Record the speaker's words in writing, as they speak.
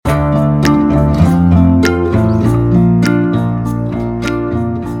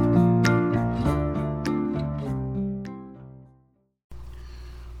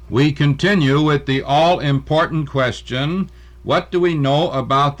We continue with the all-important question, what do we know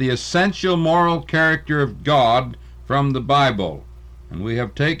about the essential moral character of God from the Bible? And we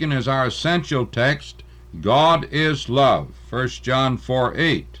have taken as our essential text, God is love, 1 John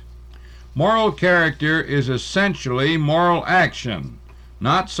 4:8. Moral character is essentially moral action,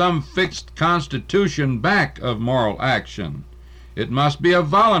 not some fixed constitution back of moral action. It must be a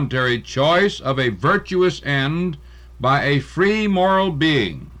voluntary choice of a virtuous end by a free moral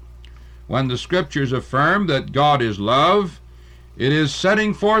being. When the Scriptures affirm that God is love, it is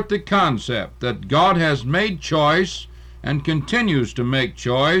setting forth the concept that God has made choice and continues to make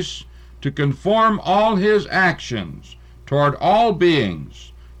choice to conform all his actions toward all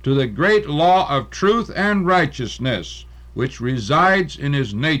beings to the great law of truth and righteousness which resides in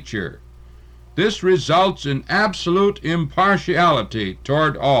his nature. This results in absolute impartiality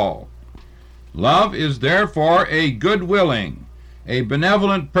toward all. Love is therefore a good-willing, a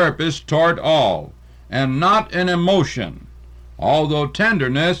benevolent purpose toward all, and not an emotion, although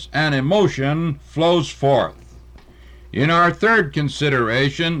tenderness and emotion flows forth. In our third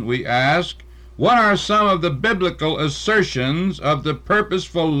consideration, we ask, what are some of the biblical assertions of the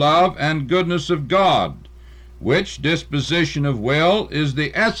purposeful love and goodness of God? Which disposition of will is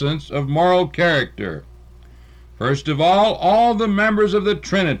the essence of moral character? First of all the members of the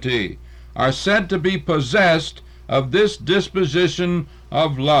Trinity are said to be possessed of this disposition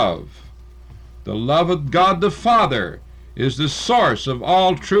of love. The love of God the Father is the source of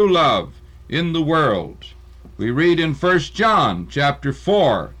all true love in the world. We read in 1 John chapter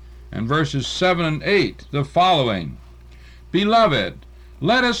 4 and verses 7 and 8 the following, Beloved,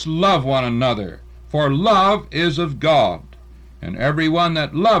 let us love one another, for love is of God, and every one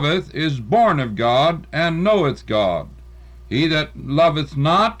that loveth is born of God, and knoweth God. He that loveth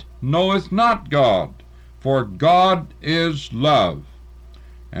not knoweth not God, for God is love.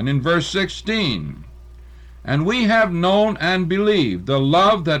 And in verse 16, And we have known and believed the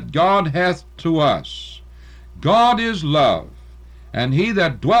love that God hath to us. God is love, and he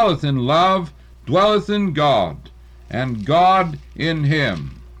that dwelleth in love dwelleth in God, and God in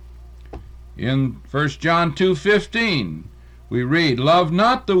him. In 1 John 2:15, we read, Love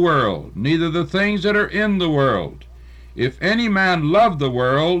not the world, neither the things that are in the world. If any man love the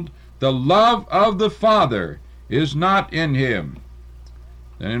world, the love of the Father is not in him.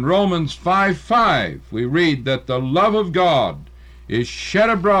 And in Romans 5:5, we read that the love of God is shed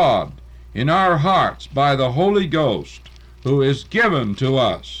abroad in our hearts by the Holy Ghost, who is given to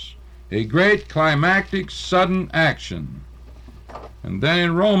us. A great climactic sudden action. And then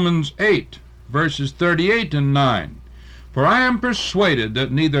in Romans 8, verses 38 and 9, For I am persuaded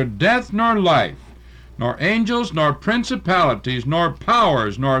that neither death nor life, nor angels, nor principalities, nor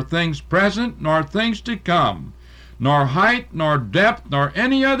powers, nor things present, nor things to come, nor height, nor depth, nor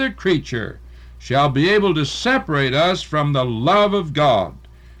any other creature shall be able to separate us from the love of God,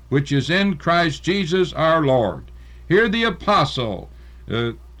 which is in Christ Jesus our Lord. Here the apostle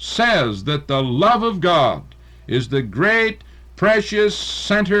says that the love of God is the great, precious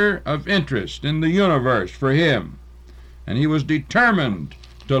center of interest in the universe for him, and he was determined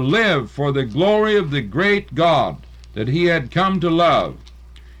to live for the glory of the great God that he had come to love.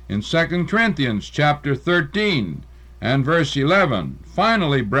 In 2 Corinthians chapter 13 and verse 11,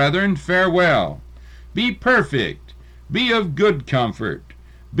 Finally, brethren, farewell. Be perfect, be of good comfort,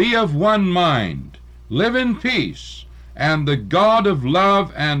 be of one mind, live in peace, and the God of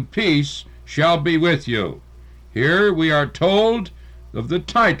love and peace shall be with you. Here we are told of the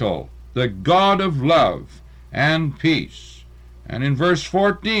title, the God of love and peace. And in verse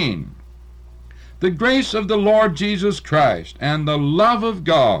 14, The grace of the Lord Jesus Christ, and the love of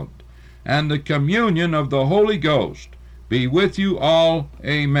God, and the communion of the Holy Ghost be with you all.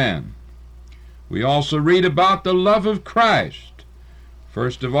 Amen. We also read about the love of Christ.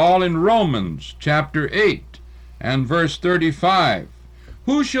 First of all in Romans chapter 8 and verse 35,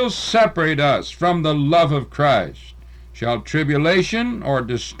 Who shall separate us from the love of Christ? Shall tribulation, or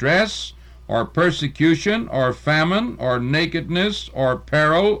distress, or persecution, or famine, or nakedness, or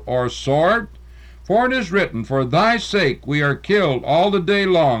peril, or sword? For it is written, For thy sake we are killed all the day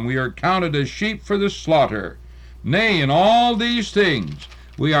long, we are counted as sheep for the slaughter. Nay, in all these things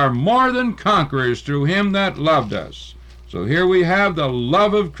we are more than conquerors through him that loved us. So here we have the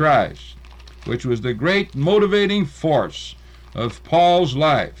love of Christ, which was the great motivating force of Paul's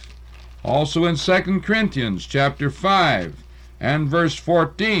life. Also in 2 Corinthians chapter 5 and verse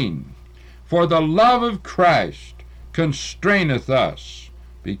 14, For the love of Christ constraineth us,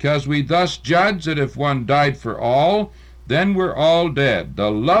 because we thus judge that if one died for all, then we're all dead.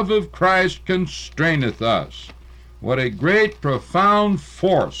 The love of Christ constraineth us. What a great, profound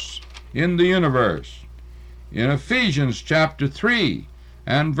force in the universe. In Ephesians chapter 3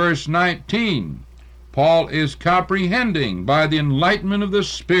 and verse 19, Paul is comprehending by the enlightenment of the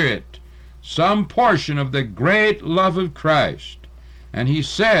Spirit some portion of the great love of Christ. And he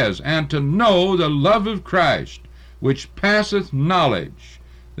says, "And to know the love of Christ, which passeth knowledge,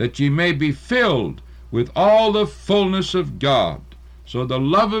 that ye may be filled with all the fullness of God." So the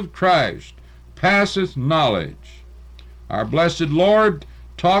love of Christ passeth knowledge. Our blessed Lord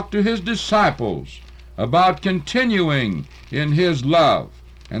talked to his disciples about continuing in his love,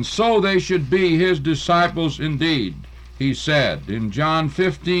 and so they should be his disciples indeed. He said in John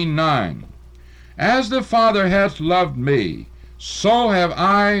 15:9, "As the Father hath loved me, so have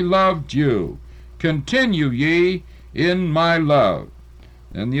I loved you. Continue ye in my love."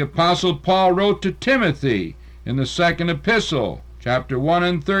 And the Apostle Paul wrote to Timothy in the second epistle, chapter 1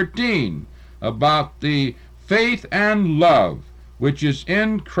 and 13, about the faith and love which is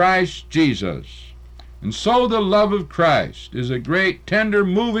in Christ Jesus. And so the love of Christ is a great, tender,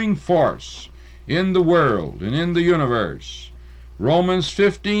 moving force in the world and in the universe. Romans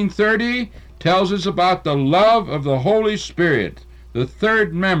 15:30 tells us about the love of the Holy Spirit, the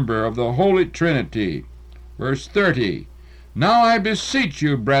third member of the Holy Trinity. Verse 30, "Now I beseech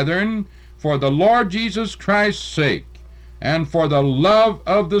you, brethren, for the Lord Jesus Christ's sake, and for the love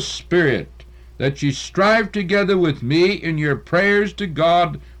of the Spirit, that ye strive together with me in your prayers to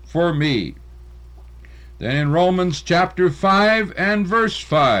God for me." Then in Romans chapter 5 and verse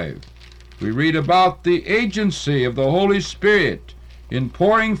 5, we read about the agency of the Holy Spirit in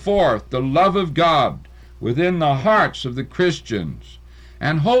pouring forth the love of God within the hearts of the Christians.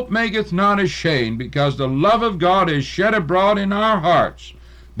 "And hope maketh not ashamed, because the love of God is shed abroad in our hearts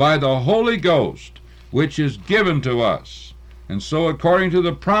by the Holy Ghost, which is given to us." And so, according to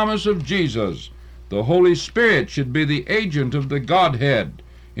the promise of Jesus, the Holy Spirit should be the agent of the Godhead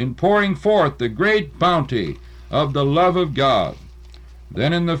in pouring forth the great bounty of the love of God.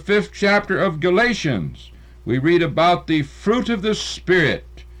 Then in the 5th chapter of Galatians, we read about the fruit of the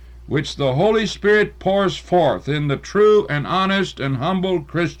Spirit, which the Holy Spirit pours forth in the true and honest and humble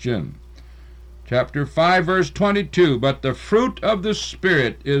Christian. Chapter 5, verse 22, "But the fruit of the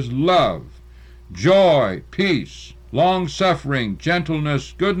Spirit is love, joy, peace, long-suffering,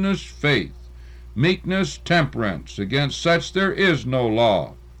 gentleness, goodness, faith, meekness, temperance. Against such there is no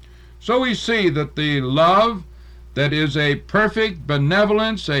law." So we see that the love that is a perfect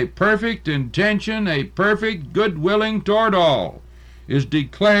benevolence, a perfect intention, a perfect good-willing toward all, is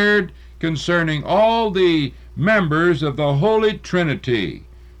declared concerning all the members of the Holy Trinity.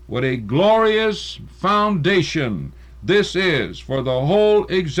 What a glorious foundation this is for the whole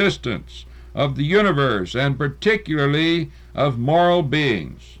existence of the universe, and particularly of moral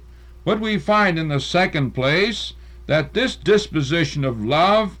beings. What we find in the second place, that this disposition of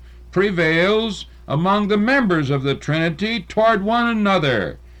love prevails among the members of the Trinity toward one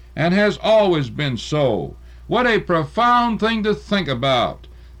another, and has always been so. What a profound thing to think about!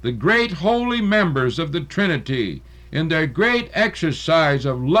 The great holy members of the Trinity, in their great exercise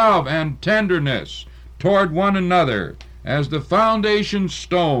of love and tenderness toward one another, as the foundation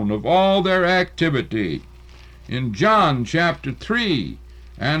stone of all their activity. In John chapter 3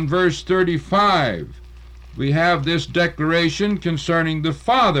 and verse 35, we have this declaration concerning the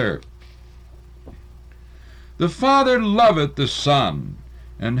Father. "The Father loveth the Son,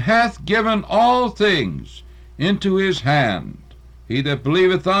 and hath given all things into his hand. He that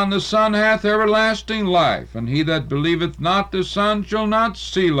believeth on the Son hath everlasting life, and he that believeth not the Son shall not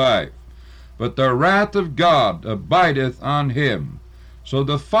see life, but the wrath of God abideth on him. So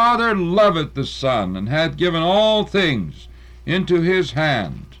the Father loveth the Son, and hath given all things into his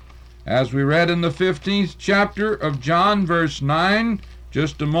hand." As we read in the 15th chapter of John, verse 9,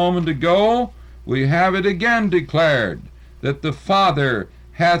 just a moment ago, we have it again declared, that the Father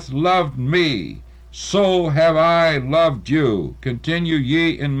hath loved me, so have I loved you. Continue ye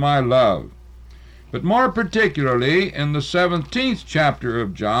in my love. But more particularly, in the 17th chapter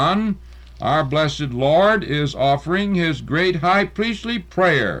of John, our blessed Lord is offering his great high priestly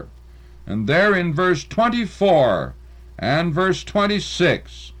prayer. And there in verse 24 and verse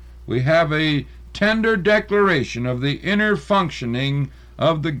 26, we have a tender declaration of the inner functioning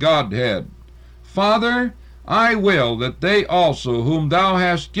of the Godhead. "Father, I will that they also whom thou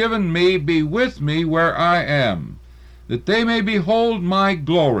hast given me be with me where I am, that they may behold my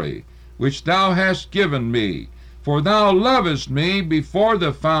glory, which thou hast given me, for thou lovest me before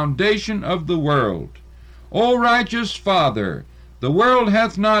the foundation of the world. O righteous Father, the world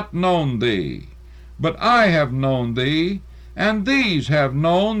hath not known thee, but I have known thee, and these have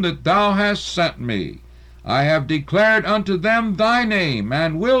known that thou hast sent me. I have declared unto them thy name,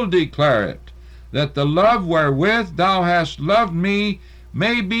 and will declare it, that the love wherewith thou hast loved me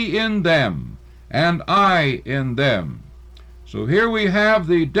may be in them, and I in them. So here we have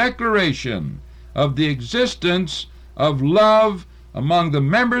the declaration of the existence of love among the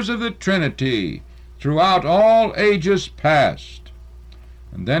members of the Trinity throughout all ages past.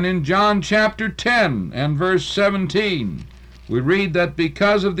 And then in John chapter 10 and verse 17, we read that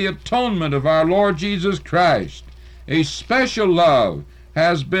because of the atonement of our Lord Jesus Christ, a special love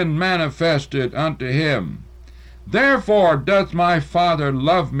has been manifested unto him. Therefore doth my Father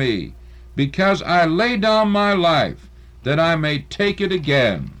love me, because I lay down my life, that I may take it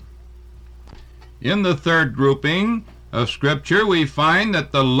again. In the third grouping of Scripture, we find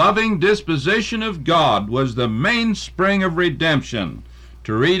that the loving disposition of God was the mainspring of redemption.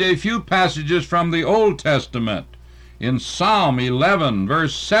 To read a few passages from the Old Testament, in Psalm 11,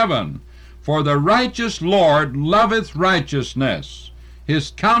 verse 7, For the righteous Lord loveth righteousness.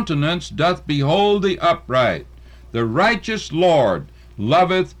 His countenance doth behold the upright. The righteous Lord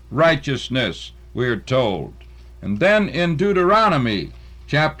loveth righteousness, we are told. And then in Deuteronomy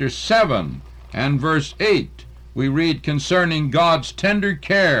chapter 7 and verse 8, we read concerning God's tender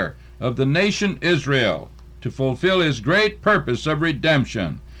care of the nation Israel to fulfill his great purpose of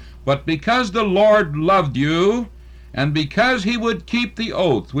redemption. But because the Lord loved you, and because he would keep the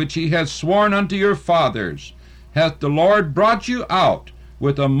oath which he hath sworn unto your fathers, hath the Lord brought you out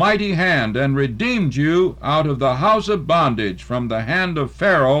with a mighty hand, and redeemed you out of the house of bondage from the hand of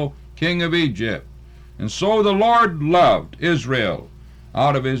Pharaoh king of Egypt. And so the Lord loved Israel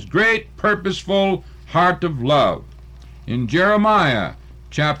out of his great purposeful heart of love. In Jeremiah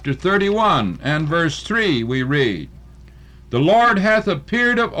chapter 31 and verse 3 we read, The Lord hath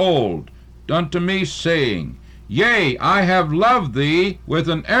appeared of old unto me, saying, Yea, I have loved thee with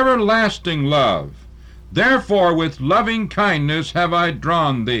an everlasting love. Therefore with loving kindness have I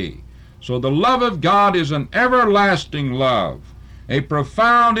drawn thee. So the love of God is an everlasting love, a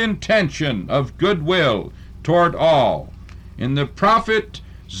profound intention of goodwill toward all. In the prophet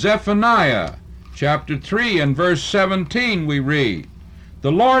Zephaniah chapter 3 and verse 17 we read,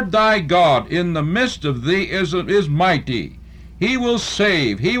 The Lord thy God in the midst of thee is mighty. He will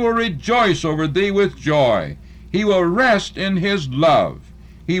save, he will rejoice over thee with joy. He will rest in his love.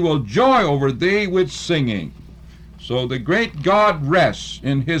 He will joy over thee with singing. So the great God rests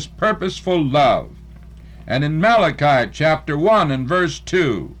in his purposeful love. And in Malachi chapter 1 and verse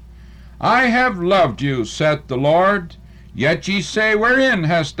 2, I have loved you, saith the Lord. Yet ye say, Wherein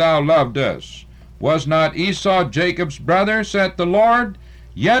hast thou loved us? Was not Esau Jacob's brother, saith the Lord?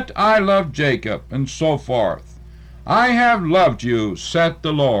 Yet I loved Jacob, and so forth. I have loved you, saith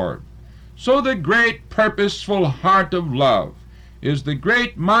the Lord. So the great purposeful heart of love is the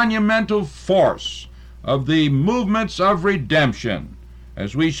great monumental force of the movements of redemption,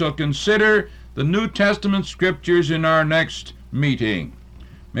 as we shall consider the New Testament Scriptures in our next meeting.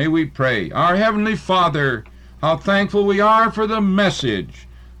 May we pray. Our Heavenly Father, how thankful we are for the message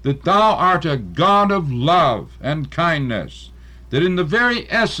that Thou art a God of love and kindness, that in the very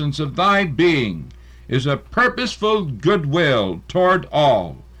essence of Thy being is a purposeful goodwill toward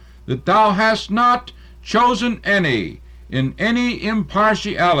all, that Thou hast not chosen any in any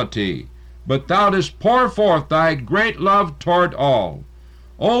impartiality, but Thou dost pour forth Thy great love toward all.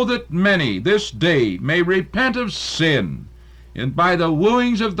 Oh, that many this day may repent of sin, and by the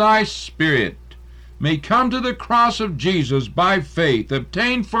wooings of Thy Spirit may come to the cross of Jesus by faith,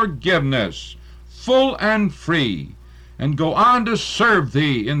 obtain forgiveness, full and free, and go on to serve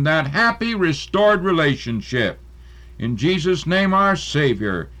Thee in that happy, restored relationship. In Jesus' name our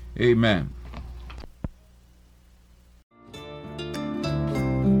Savior, amen.